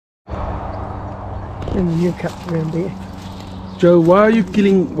And the new cut around there. Joe, why are you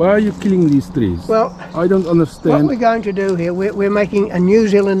killing these trees? Well, I don't understand. What we're going to do here, we're making a New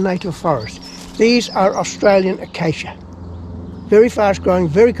Zealand native forest. These are Australian acacia. Very fast growing,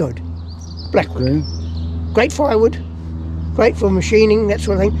 very good. Blackwood. Okay. Great firewood, great for machining, that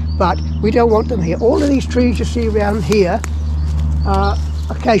sort of thing, but we don't want them here. All of these trees you see around here are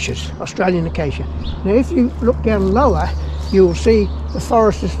acacias, Australian acacia. Now if you look down lower, you will see the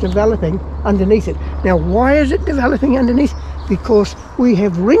forest is developing underneath it. Now why is it developing underneath? Because we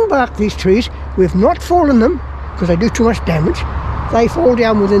have ring-barked these trees, we've not fallen them, because they do too much damage. They fall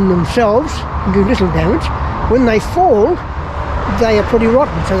down within themselves and do little damage. When they fall, they are pretty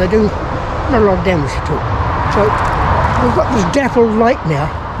rotten, so they do not a lot of damage at all. So we've got this dappled light now,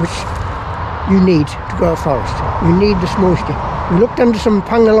 which you need to grow a forest. You need this moisture. We looked under some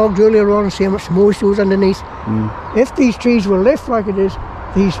punga logs earlier on and see how much moisture was underneath. If these trees were left like it is,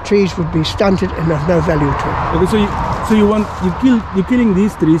 these trees would be stunted and of no value at all. Okay, you're killing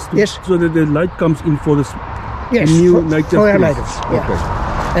these trees so that the light comes in for this new native for our trees. natives. Yeah.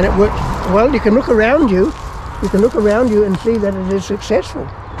 Okay. And it works. Well, you can look around you. You can look around you and see that it is successful.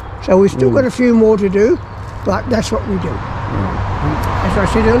 So we've still got a few more to do, but that's what we do. As I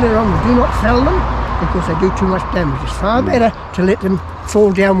said earlier on, we do not fell them because they do too much damage. It's far better to let them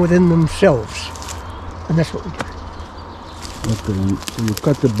fall down within themselves. And that's what we do. Okay, so you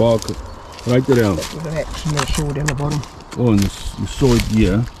cut the bark right around. With an axe and a saw down the bottom. Oh, and you saw it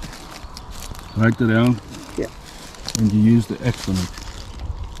here, right around. Yeah. And you use the axe on it.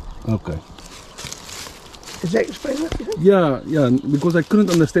 Okay. Does that explain that, you think? Yeah, because I couldn't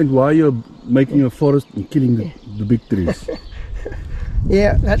understand why you're making a forest and killing the big trees.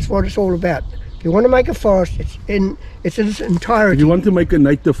 Yeah, that's what it's all about. If you want to make a forest, it's in its entirety. You want to make a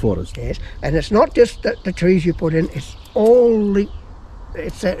native forest. Yes, and it's not just the trees you put in, it's all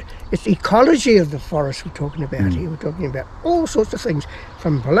it's the ecology of the forest we're talking about here. We're talking about all sorts of things,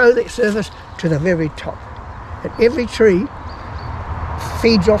 from below the surface to the very top. And every tree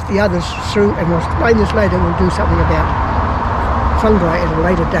feeds off the others through, and we'll explain this later, we'll do something about fungi at a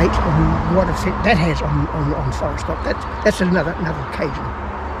later date and what effect that has on forest. But that's another occasion.